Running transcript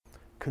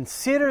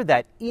Consider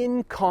that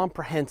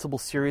incomprehensible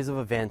series of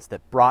events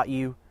that brought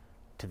you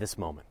to this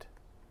moment.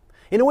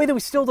 In a way that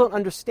we still don't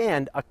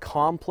understand, a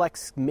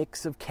complex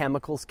mix of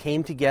chemicals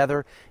came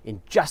together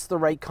in just the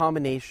right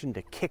combination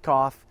to kick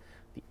off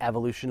the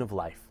evolution of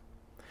life.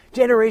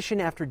 Generation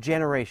after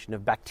generation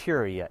of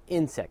bacteria,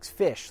 insects,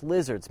 fish,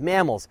 lizards,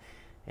 mammals,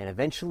 and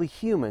eventually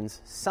humans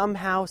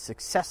somehow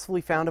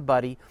successfully found a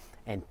buddy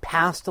and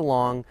passed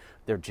along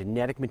their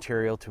genetic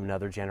material to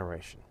another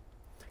generation.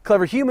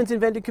 Clever humans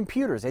invented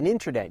computers and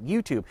internet,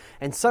 YouTube,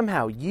 and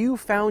somehow you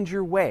found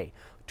your way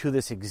to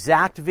this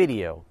exact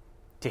video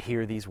to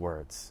hear these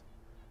words.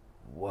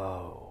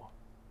 Whoa.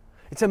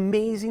 It's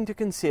amazing to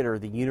consider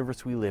the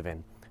universe we live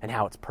in and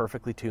how it's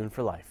perfectly tuned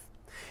for life.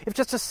 If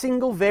just a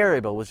single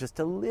variable was just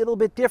a little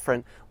bit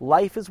different,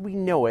 life as we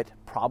know it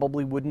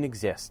probably wouldn't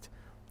exist.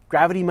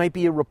 Gravity might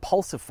be a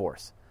repulsive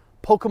force.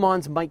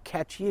 Pokemons might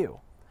catch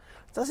you.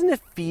 Doesn't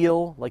it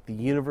feel like the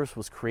universe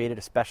was created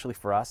especially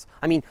for us?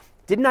 I mean,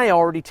 didn't I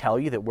already tell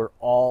you that we're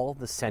all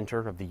the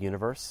center of the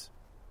universe?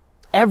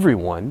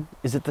 Everyone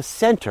is at the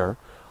center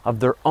of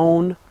their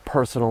own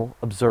personal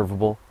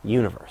observable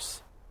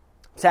universe.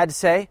 Sad to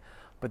say,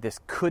 but this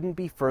couldn't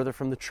be further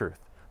from the truth.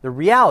 The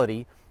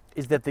reality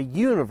is that the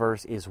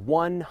universe is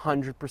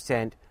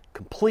 100%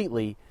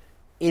 completely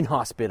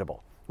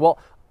inhospitable. Well,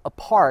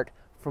 apart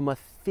from a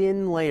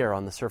thin layer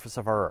on the surface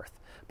of our Earth.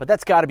 But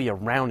that's got to be a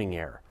rounding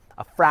error.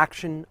 A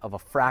fraction of a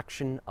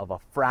fraction of a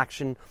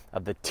fraction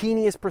of the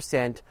teeniest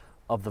percent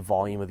of the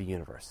volume of the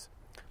universe.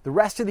 The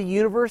rest of the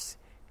universe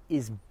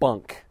is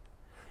bunk.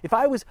 If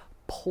I was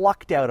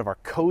plucked out of our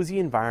cozy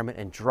environment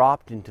and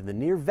dropped into the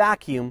near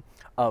vacuum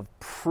of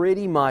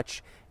pretty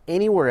much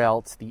anywhere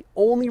else, the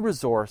only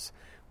resource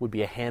would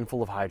be a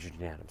handful of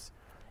hydrogen atoms.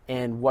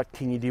 And what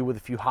can you do with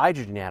a few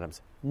hydrogen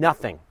atoms?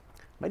 Nothing.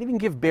 Might even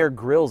give Bear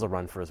Grylls a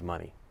run for his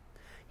money.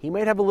 He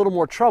might have a little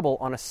more trouble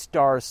on a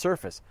star's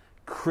surface,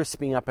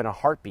 crisping up in a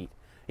heartbeat,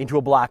 into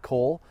a black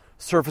hole,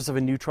 surface of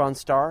a neutron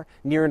star,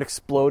 near an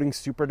exploding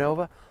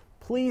supernova.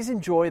 Please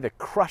enjoy the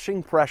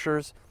crushing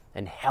pressures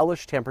and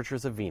hellish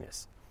temperatures of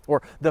Venus,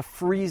 or the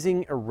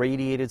freezing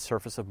irradiated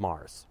surface of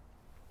Mars.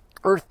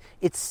 Earth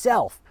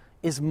itself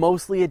is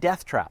mostly a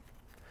death trap.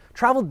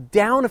 Travel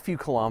down a few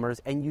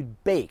kilometers and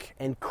you'd bake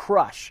and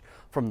crush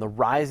from the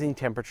rising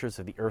temperatures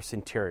of the Earth's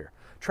interior.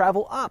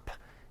 Travel up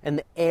and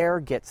the air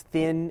gets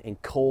thin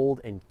and cold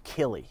and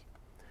killy.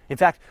 In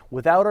fact,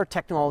 without our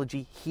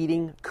technology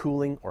heating,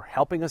 cooling, or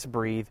helping us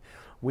breathe,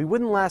 we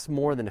wouldn't last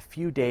more than a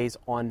few days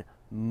on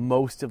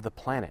most of the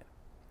planet.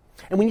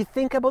 And when you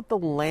think about the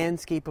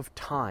landscape of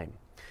time,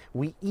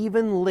 we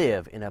even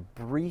live in a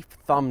brief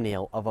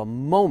thumbnail of a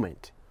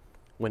moment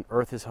when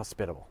Earth is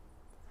hospitable.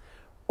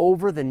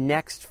 Over the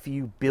next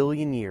few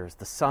billion years,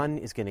 the sun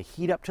is going to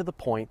heat up to the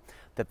point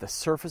that the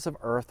surface of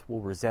Earth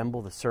will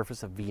resemble the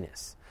surface of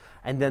Venus.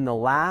 And then the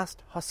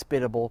last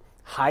hospitable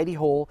hidey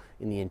hole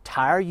in the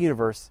entire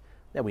universe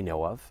that we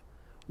know of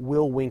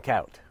will wink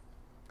out.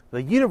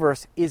 The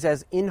universe is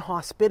as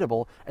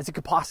inhospitable as it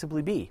could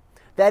possibly be.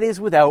 That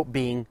is, without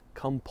being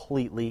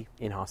completely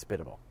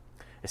inhospitable.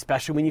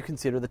 Especially when you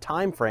consider the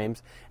time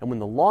frames and when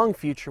the long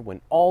future,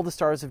 when all the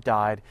stars have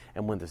died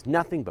and when there's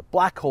nothing but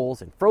black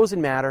holes and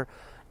frozen matter,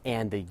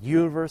 and the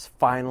universe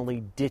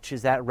finally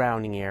ditches that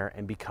rounding error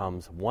and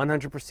becomes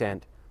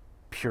 100%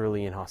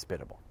 purely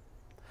inhospitable.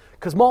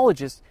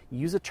 Cosmologists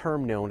use a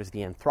term known as the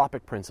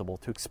anthropic principle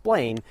to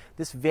explain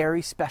this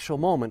very special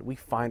moment we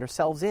find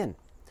ourselves in.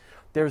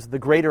 There's the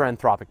greater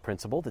anthropic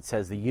principle that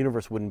says the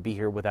universe wouldn't be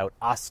here without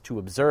us to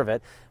observe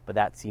it, but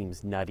that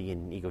seems nutty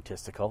and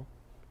egotistical.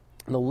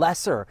 And the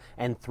lesser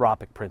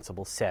anthropic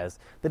principle says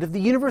that if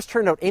the universe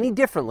turned out any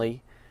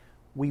differently,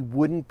 we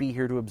wouldn't be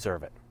here to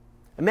observe it.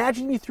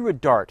 Imagine you threw a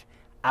dart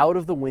out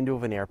of the window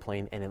of an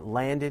airplane and it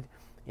landed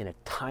in a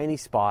tiny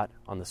spot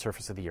on the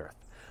surface of the Earth.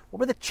 What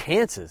were the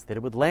chances that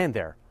it would land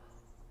there?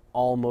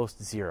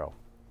 Almost zero.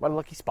 What a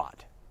lucky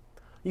spot.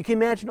 You can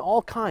imagine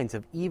all kinds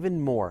of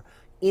even more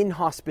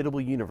inhospitable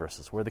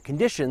universes where the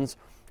conditions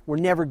were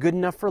never good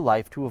enough for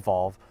life to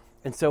evolve,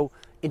 and so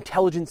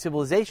intelligent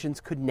civilizations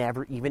could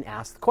never even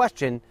ask the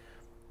question,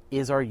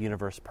 is our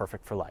universe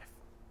perfect for life?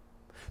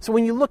 So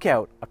when you look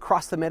out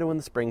across the meadow in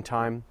the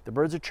springtime, the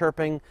birds are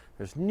chirping,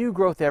 there's new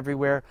growth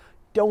everywhere,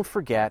 don't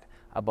forget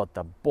about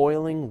the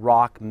boiling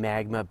rock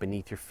magma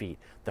beneath your feet,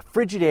 the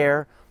frigid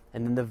air,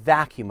 and then the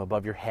vacuum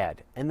above your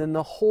head, and then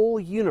the whole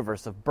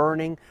universe of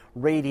burning,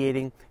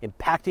 radiating,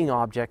 impacting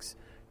objects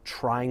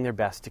trying their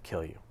best to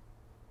kill you.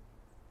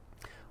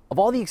 Of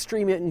all the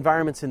extreme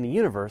environments in the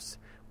universe,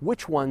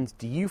 which ones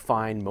do you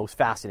find most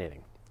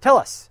fascinating? Tell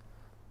us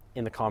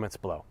in the comments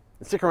below.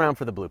 And stick around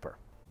for the blooper.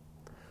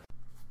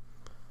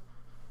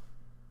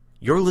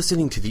 You're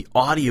listening to the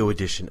audio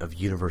edition of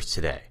Universe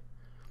Today.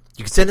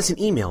 You can send us an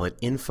email at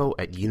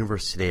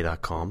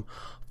info@universetoday.com.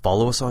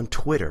 Follow us on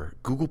Twitter,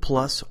 Google+,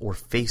 or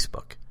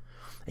Facebook.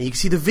 And you can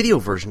see the video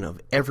version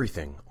of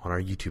everything on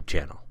our YouTube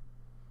channel.